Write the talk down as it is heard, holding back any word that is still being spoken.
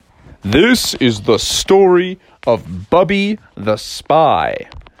This is the story of Bubby the Spy.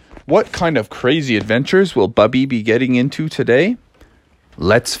 What kind of crazy adventures will Bubby be getting into today?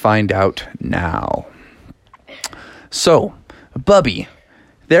 Let's find out now. So, Bubby,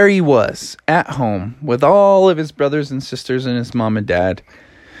 there he was, at home, with all of his brothers and sisters and his mom and dad.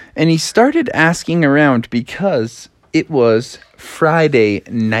 And he started asking around because it was Friday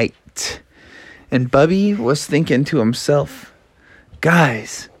night. And Bubby was thinking to himself,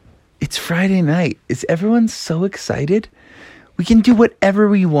 guys, it's Friday night. Is everyone so excited? We can do whatever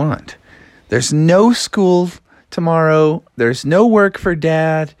we want. There's no school tomorrow. There's no work for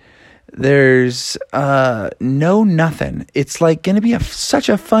Dad. There's no nothing. It's like going to be such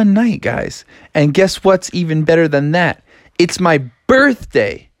a fun night, guys. And guess what's even better than that? It's my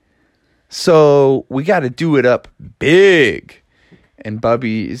birthday. So we got to do it up big. And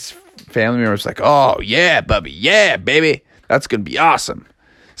Bubby's family member was like, oh, yeah, Bubby. Yeah, baby. That's going to be awesome.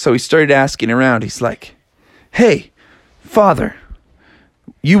 So he started asking around. He's like, hey, Father,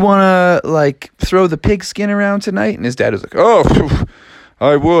 you want to, throw the pigskin around tonight? And his dad was like, oh,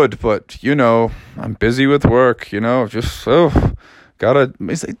 I would, but, I'm busy with work, gotta.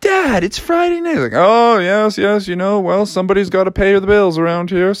 He's like, Dad, it's Friday night. He's like, oh, yes, well, somebody's got to pay the bills around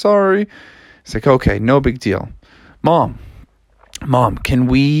here. Sorry. He's like, okay, no big deal. Mom, can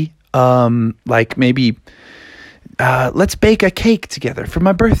we, maybe... let's bake a cake together for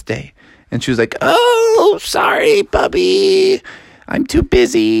my birthday. And she was like, oh, sorry, Bubby. I'm too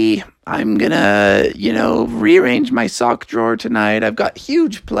busy. I'm gonna, rearrange my sock drawer tonight. I've got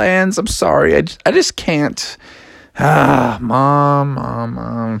huge plans. I'm sorry. I just can't.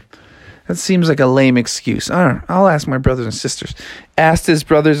 Mom. That seems like a lame excuse. I don't know. I'll ask my brothers and sisters. Asked his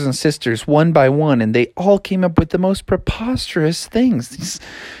brothers and sisters one by one, and they all came up with the most preposterous things.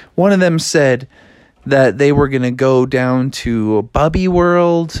 One of them said that they were going to go down to Bubby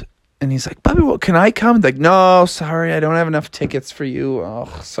World. And he's like, Bubby World, can I come? Like, no, sorry, I don't have enough tickets for you.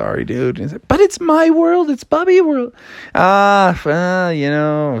 Oh, sorry, dude. And he's like, but it's my world. It's Bubby World.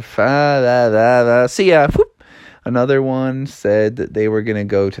 See ya. Whoop. Another one said that they were going to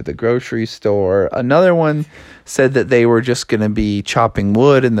go to the grocery store. Another one said that they were just going to be chopping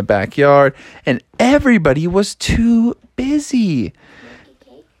wood in the backyard. And everybody was too busy.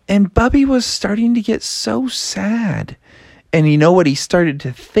 And Bubby was starting to get so sad. And you know what he started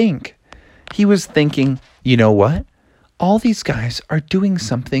to think? He was thinking, you know what? All these guys are doing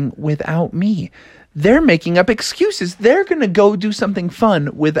something without me. They're making up excuses. They're going to go do something fun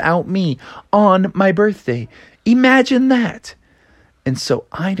without me on my birthday. Imagine that. And so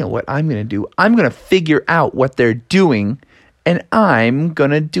I know what I'm going to do. I'm going to figure out what they're doing, and I'm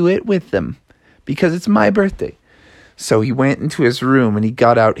going to do it with them because it's my birthday. So he went into his room and he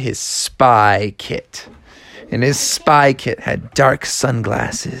got out his spy kit. And his spy kit had dark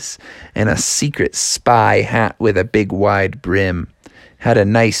sunglasses and a secret spy hat with a big wide brim. Had a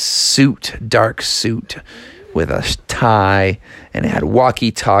nice suit, dark suit with a tie. And it had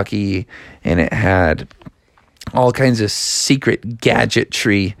walkie-talkie. And it had all kinds of secret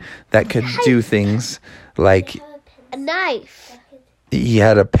gadgetry that could do things like a knife. He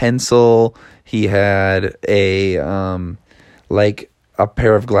had a pencil. He had a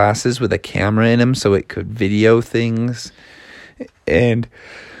pair of glasses with a camera in them so it could video things. And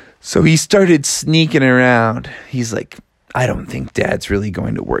so he started sneaking around. He's like, I don't think Dad's really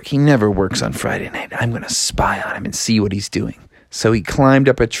going to work. He never works on Friday night. I'm going to spy on him and see what he's doing. So he climbed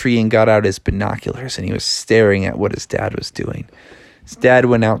up a tree and got out his binoculars, and he was staring at what his dad was doing. His dad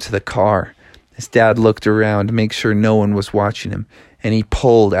went out to the car. His dad looked around to make sure no one was watching him, and he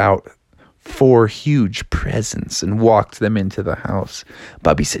pulled out 4 huge presents and walked them into the house.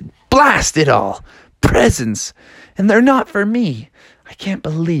 Bubby said, blast it all! Presents! And they're not for me. I can't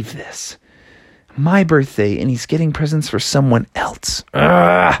believe this. My birthday, and he's getting presents for someone else.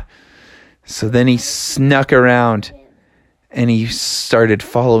 Ugh. So then he snuck around, and he started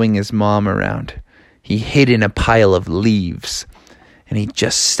following his mom around. He hid in a pile of leaves, and he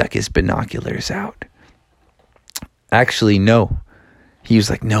just stuck his binoculars out. Actually, no. He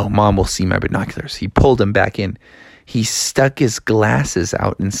was like, no, Mom will see my binoculars. He pulled them back in. He stuck his glasses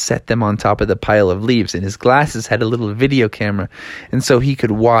out and set them on top of the pile of leaves. And his glasses had a little video camera. And so he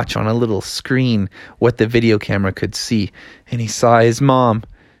could watch on a little screen what the video camera could see. And he saw his mom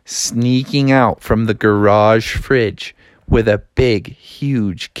sneaking out from the garage fridge with a big,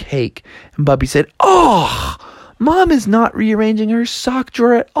 huge cake. And Bubby said, oh, Mom is not rearranging her sock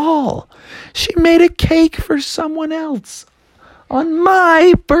drawer at all. She made a cake for someone else on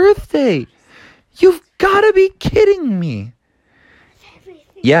my birthday. You've got to be kidding me.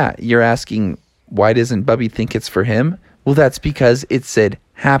 Yeah, you're asking, why doesn't Bubby think it's for him? Well, that's because it said,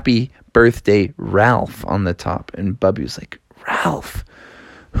 Happy Birthday, Ralph on the top. And Bubby was like, Ralph?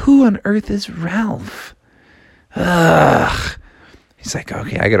 Who on earth is Ralph? Ugh. He's like,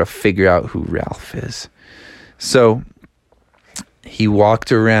 okay, I got to figure out who Ralph is. So he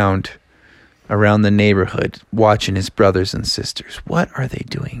walked around the neighborhood watching his brothers and sisters. What are they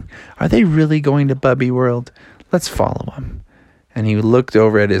doing? Are they really going to Bubby World? Let's follow them. And he looked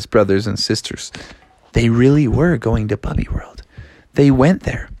over at his brothers and sisters. They really were going to Bubby World. They went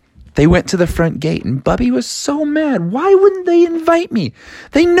there. They went to the front gate, and Bubby was so mad. Why wouldn't they invite me?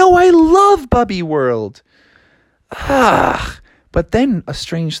 They know I love Bubby World. But then a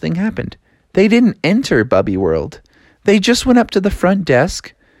strange thing happened. They didn't enter Bubby World. They just went up to the front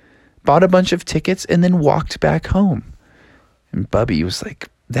desk, bought a bunch of tickets, and then walked back home. And Bubby was like,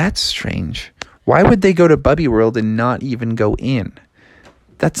 that's strange. Why would they go to Bubby World and not even go in?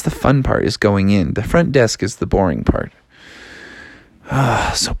 That's the fun part, is going in. The front desk is the boring part.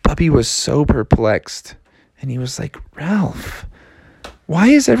 So Bubby was so perplexed. And he was like, Ralph, why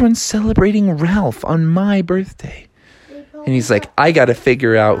is everyone celebrating Ralph on my birthday? And he's like, I got to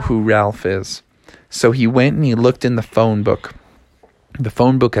figure out who Ralph is. So he went and he looked in the phone book. The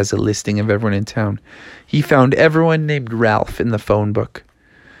phone book has a listing of everyone in town. He found everyone named Ralph in the phone book.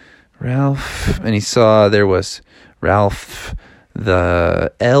 Ralph, and he saw there was Ralph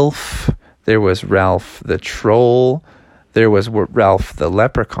the elf, there was Ralph the troll, there was Ralph the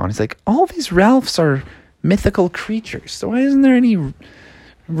leprechaun. He's like, all these Ralphs are mythical creatures, so why isn't there any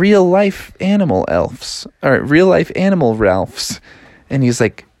real life animal elves, or real life animal Ralphs? And he's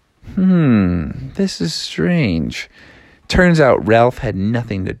like, this is strange. Turns out Ralph had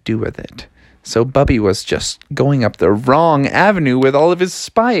nothing to do with it. So Bubby was just going up the wrong avenue with all of his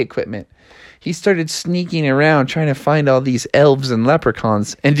spy equipment. He started sneaking around trying to find all these elves and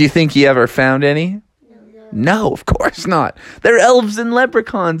leprechauns. And do you think he ever found any? No, of course not. They're elves and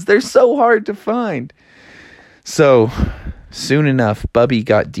leprechauns. They're so hard to find. So soon enough, Bubby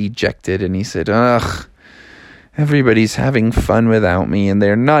got dejected and he said, ugh, everybody's having fun without me and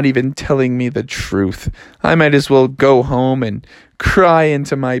they're not even telling me the truth. I might as well go home and cry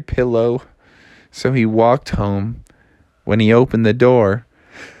into my pillow. So he walked home. When he opened the door,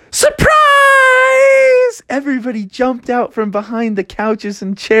 surprise! Everybody jumped out from behind the couches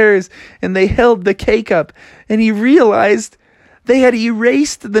and chairs, and they held the cake up. And he realized they had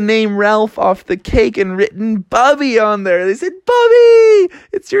erased the name Ralph off the cake and written Bubby on there. They said, Bubby,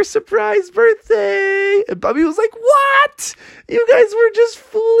 it's your surprise birthday. And Bubby was like, what? You guys were just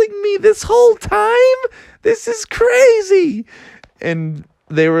fooling me this whole time? This is crazy. And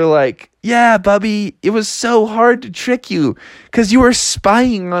they were like, yeah, Bubby, it was so hard to trick you because you were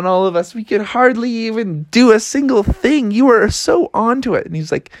spying on all of us. We could hardly even do a single thing. You were so onto it. And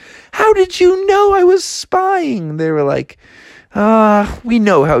he's like, how did you know I was spying? They were like, we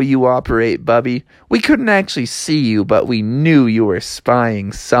know how you operate, Bubby. We couldn't actually see you, but we knew you were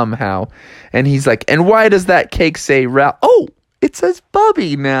spying somehow. And he's like, and why does that cake say Ralph? Oh, it says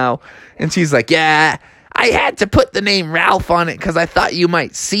Bubby now. And she's like, yeah, I had to put the name Ralph on it because I thought you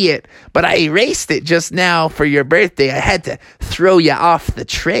might see it, but I erased it just now for your birthday. I had to throw you off the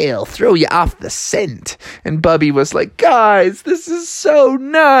trail, throw you off the scent. And Bubby was like, guys, this is so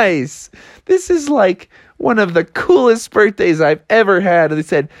nice. This is like one of the coolest birthdays I've ever had. And they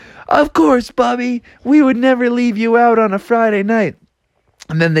said, of course, Bubby, we would never leave you out on a Friday night.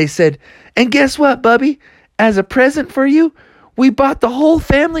 And then they said, and guess what, Bubby? As a present for you, we bought the whole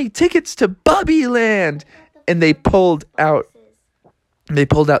family tickets to Bubby Land. And they pulled out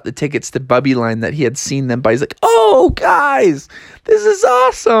the tickets to Bubby Land that he had seen them buy. He's like, oh, guys, this is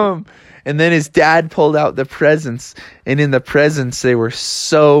awesome. And then his dad pulled out the presents. And in the presents, there were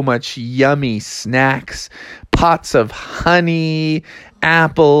so much yummy snacks. Pots of honey,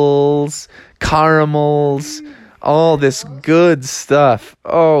 apples, caramels, all this good stuff.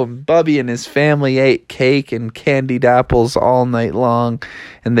 Oh, Bubby and his family ate cake and candied apples all night long,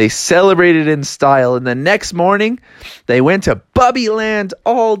 and they celebrated in style. And the next morning, they went to Bubby Land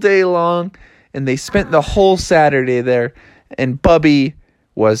all day long, and they spent the whole Saturday there, and Bubby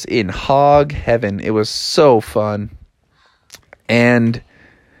was in hog heaven. It was so fun. And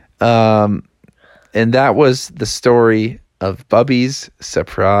that was the story of Bubby's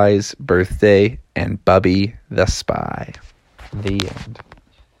surprise birthday and Bubby the Spy. The end.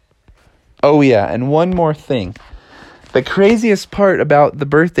 Oh yeah, and one more thing. The craziest part about the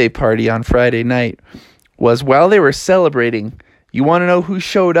birthday party on Friday night was while they were celebrating, you want to know who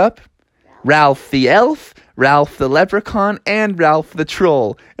showed up? Ralph the elf, Ralph the leprechaun, and Ralph the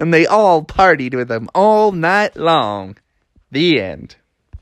troll. And they all partied with them all night long. The end.